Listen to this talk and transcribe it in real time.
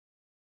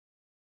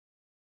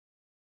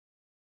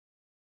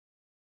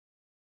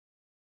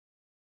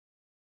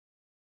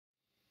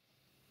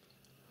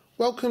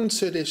Welcome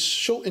to this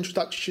short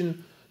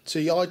introduction to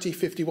the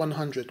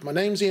ID-5100. My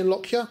name's Ian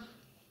Lockyer.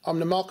 I'm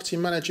the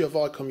Marketing Manager of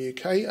Icom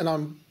UK, and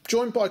I'm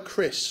joined by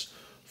Chris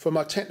from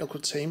our technical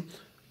team,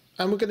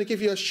 and we're going to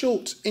give you a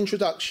short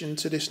introduction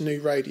to this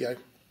new radio.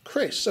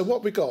 Chris, so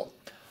what we got?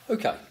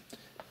 Okay,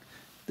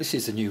 this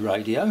is a new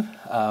radio.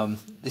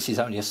 This is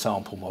only a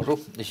sample model,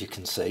 as you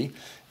can see.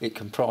 It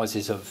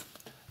comprises of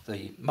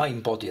the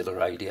main body of the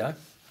radio,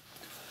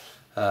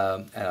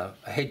 a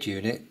head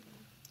unit,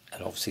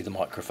 and obviously the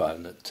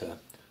microphone that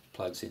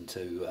plugs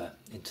into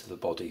the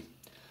body.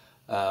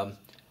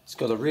 It's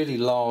got a really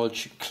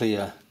large,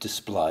 clear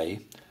display,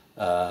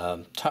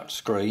 touch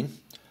screen.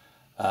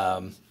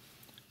 All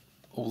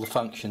the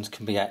functions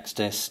can be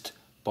accessed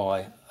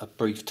by a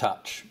brief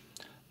touch.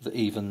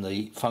 Even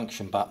the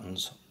function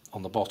buttons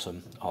on the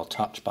bottom are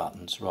touch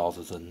buttons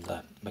rather than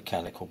the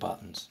mechanical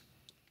buttons.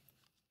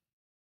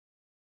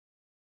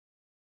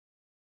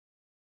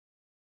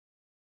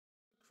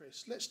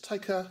 Chris, let's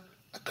take a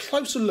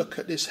closer look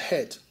at this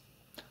head.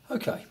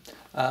 Okay,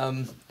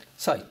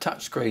 so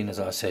touchscreen, as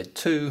I said,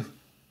 two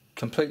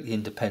completely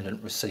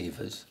independent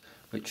receivers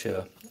which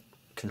are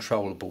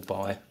controllable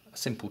by a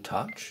simple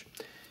touch.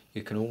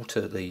 You can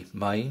alter the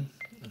main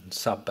and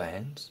sub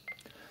bands.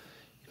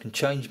 You can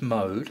change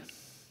mode.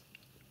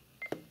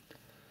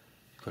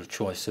 You've got a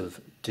choice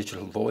of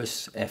digital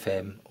voice,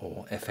 FM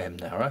or FM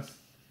narrow.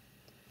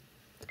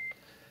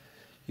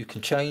 You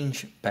can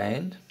change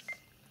band.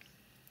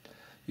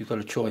 You've got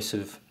a choice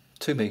of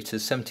 2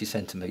 meters, 70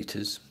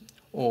 centimeters,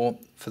 or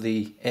for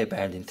the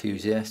airband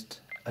enthusiast,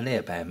 an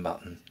airband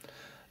button.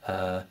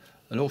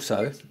 And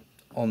also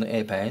on the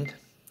airband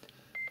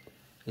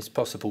it's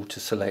possible to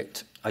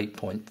select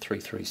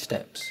 8.33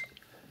 steps,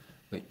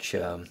 which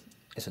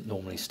isn't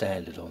normally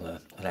standard on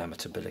an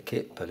amateur biller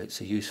kit, but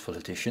it's a useful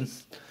addition.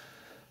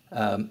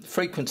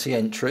 Frequency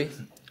entry,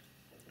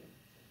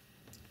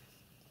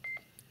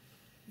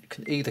 you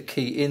can either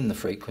key in the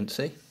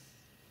frequency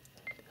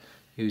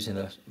using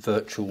a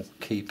virtual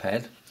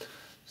keypad.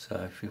 So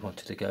if we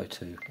wanted to go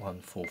to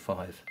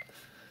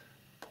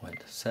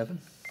 145.7, you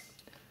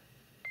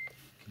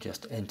can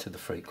just enter the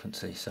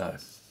frequency. So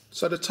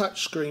the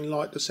touch screen,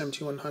 like the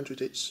 7100,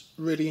 it's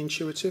really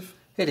intuitive?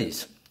 It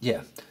is,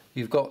 yeah.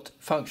 You've got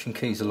function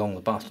keys along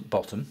the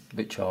bottom,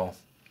 which are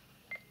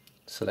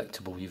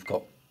selectable. You've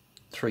got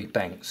 3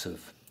 banks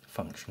of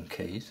function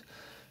keys.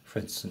 For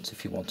instance,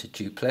 if you wanted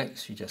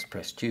duplex, you just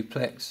press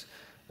duplex,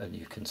 and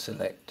you can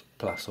select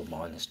plus or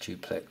minus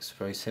duplex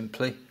very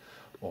simply,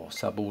 or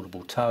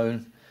subaudible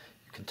tone.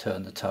 You can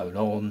turn the tone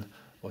on,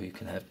 or you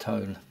can have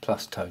tone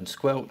plus tone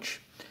squelch.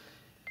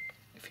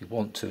 If you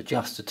want to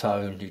adjust the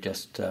tone, you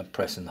just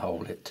press and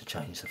hold it to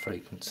change the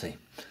frequency.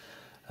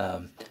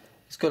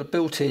 It's got a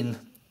built-in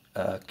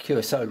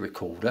QSO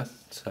recorder,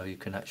 so you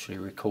can actually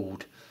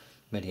record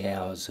many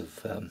hours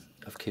of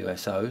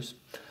QSOs.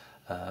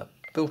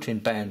 Built-in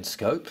band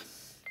scope,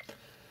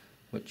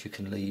 which you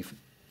can leave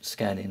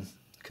scanning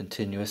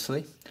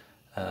continuously.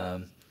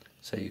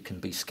 So you can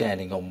be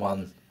scanning on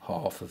one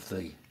half of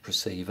the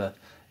receiver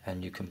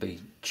and you can be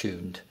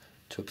tuned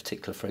to a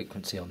particular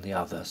frequency on the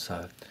other.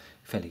 So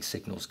if any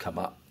signals come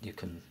up, you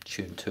can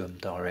tune to them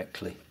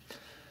directly.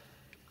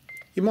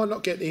 You might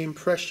not get the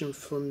impression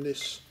from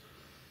this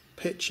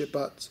picture,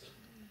 but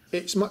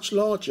it's much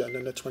larger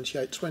than the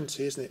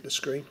 2820, isn't it, the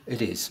screen?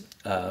 It is.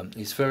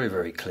 It's very,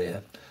 very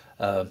clear.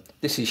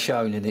 This is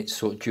shown in its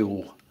sort of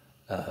dual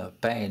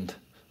band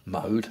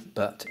mode,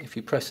 but if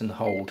you press and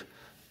hold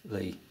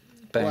the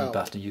band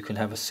button, you can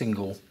have a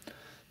single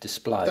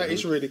display. That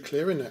is really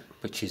clear, isn't it?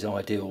 Which is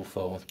ideal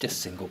for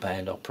just single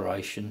band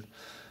operation.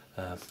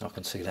 I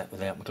can see that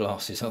without my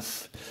glasses on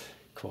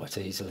quite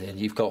easily. And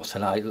you've got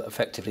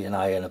effectively an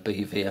A and a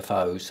B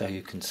VFO, so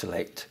you can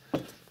select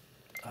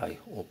A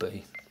or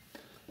B.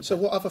 So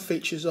what other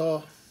features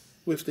are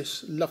with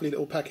this lovely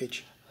little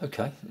package?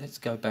 Okay, let's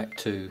go back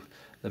to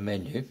the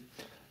menu.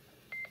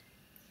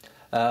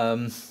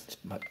 Let's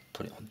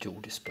put it on dual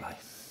display.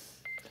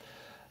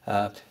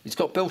 It's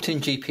got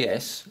built-in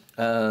GPS,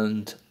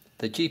 and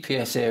the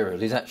GPS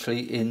aerial is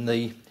actually in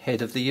the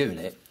head of the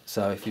unit.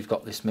 So if you've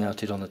got this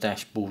mounted on the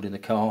dashboard in the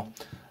car,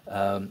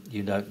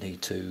 you don't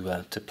need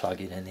to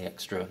plug in any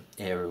extra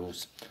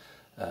aerials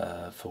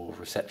for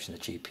reception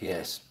of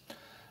GPS.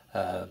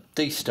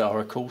 D-Star,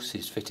 of course,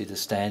 is fitted as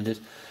standard,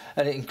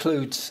 and it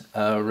includes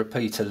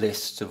repeater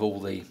lists of all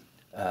the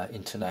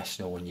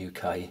international and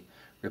UK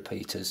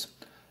repeaters.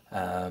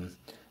 And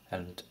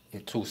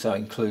it also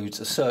includes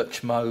a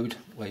search mode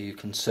where you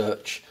can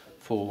search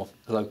for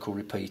local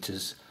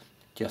repeaters,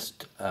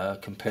 just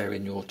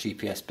comparing your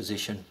GPS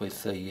position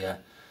with the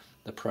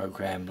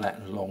program lat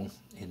and long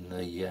in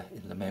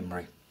the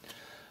memory.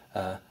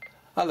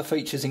 Other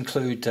features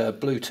include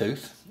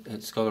Bluetooth.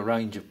 It's got a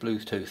range of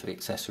Bluetooth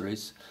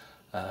accessories,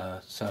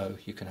 so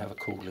you can have a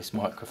cordless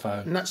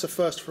microphone. And that's a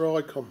first for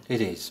Icom.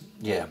 It is,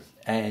 yeah,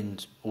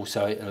 and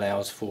also it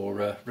allows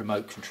for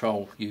remote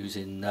control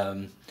using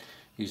an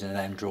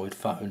Android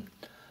phone.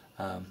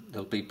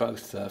 There'll be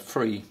both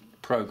free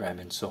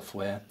programming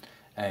software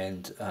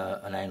and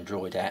an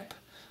Android app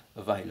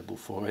available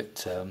for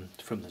it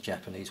from the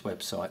Japanese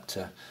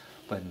website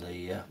when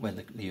the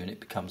unit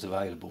becomes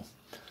available.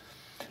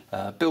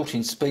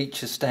 Built-in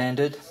speech is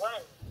standard.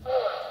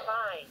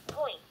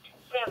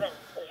 145.70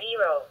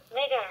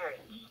 megahertz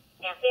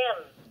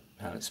FM.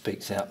 And it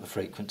speaks out the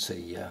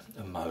frequency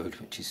mode,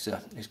 which is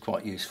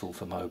quite useful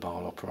for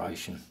mobile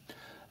operation.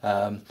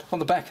 On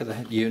the back of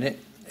the unit,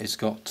 it's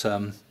got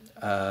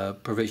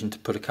provision to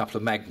put a couple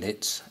of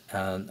magnets,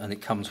 and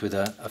it comes with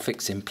a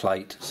fixing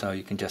plate, so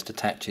you can just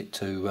attach it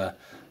to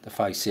the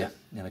fascia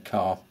in a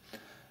car,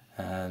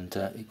 and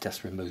it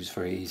just removes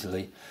very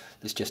easily.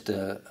 There's just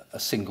a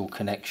single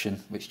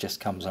connection which just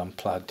comes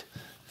unplugged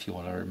if you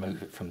want to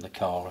remove it from the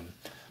car and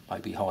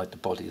maybe hide the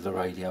body of the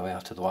radio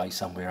out of the way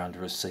somewhere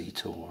under a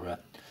seat or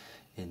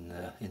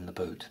in the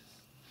boot.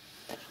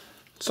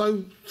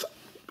 So,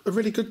 a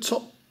really good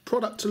top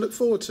product to look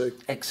forward to.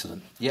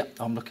 Excellent. Yep,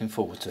 I'm looking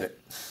forward to it.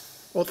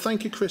 Well,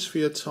 thank you, Chris, for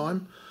your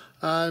time.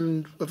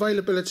 And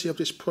availability of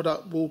this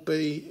product will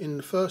be in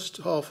the first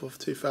half of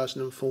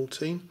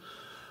 2014.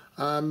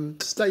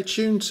 Stay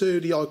tuned to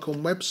the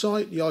Icom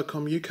website, the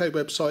Icom UK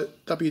website,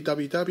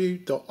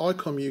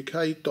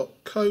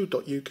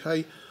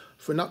 www.icomuk.co.uk,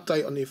 for an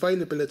update on the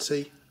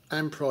availability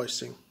and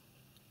pricing.